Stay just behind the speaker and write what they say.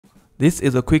This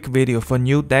is a quick video for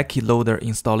new Decky Loader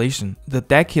installation. The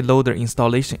Decky Loader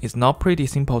installation is now pretty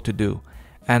simple to do,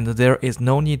 and there is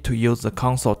no need to use the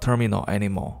console terminal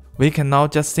anymore. We can now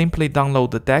just simply download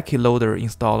the Decky Loader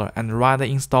installer and run the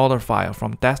installer file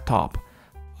from desktop.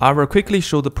 I will quickly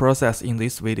show the process in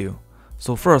this video.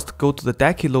 So first, go to the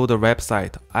Decky Loader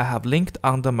website. I have linked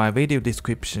under my video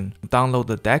description. Download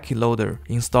the Decky Loader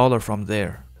installer from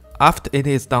there. After it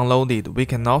is downloaded, we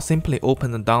can now simply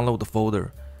open the download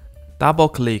folder.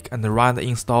 Double-click and run the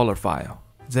installer file.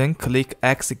 Then click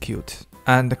Execute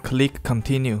and click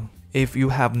Continue. If you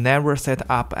have never set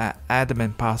up an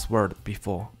admin password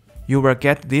before, you will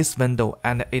get this window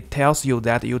and it tells you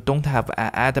that you don't have an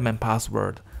admin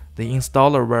password. The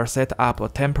installer will set up a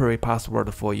temporary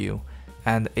password for you,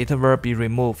 and it will be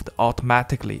removed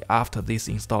automatically after this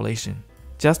installation.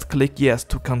 Just click Yes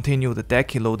to continue the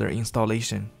Decky Loader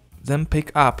installation. Then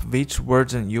pick up which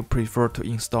version you prefer to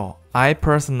install. I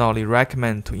personally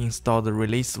recommend to install the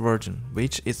release version,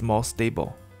 which is more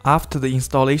stable. After the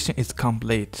installation is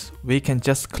complete, we can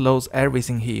just close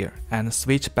everything here and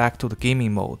switch back to the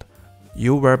gaming mode.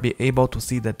 You will be able to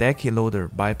see the Decky Loader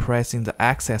by pressing the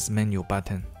Access menu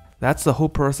button. That's the whole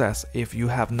process if you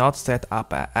have not set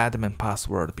up an admin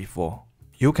password before.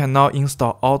 You can now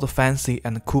install all the fancy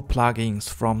and cool plugins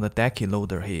from the Decky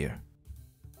Loader here.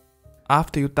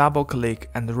 After you double-click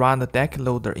and run the Decky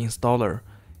Loader installer,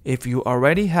 if you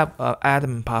already have an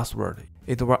admin password,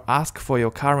 it will ask for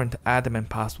your current admin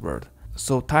password.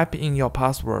 So type in your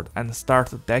password and start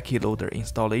the Decky Loader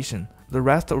installation. The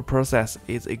rest of the process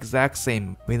is exact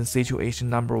same with situation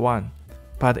number 1.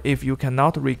 But if you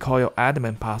cannot recall your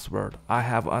admin password, I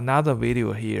have another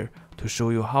video here to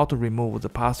show you how to remove the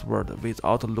password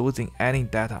without losing any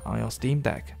data on your Steam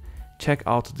Deck. Check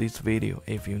out this video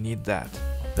if you need that.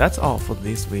 That's all for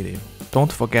this video.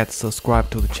 Don't forget to subscribe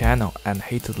to the channel and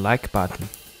hit the like button.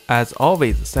 As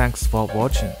always, thanks for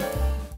watching.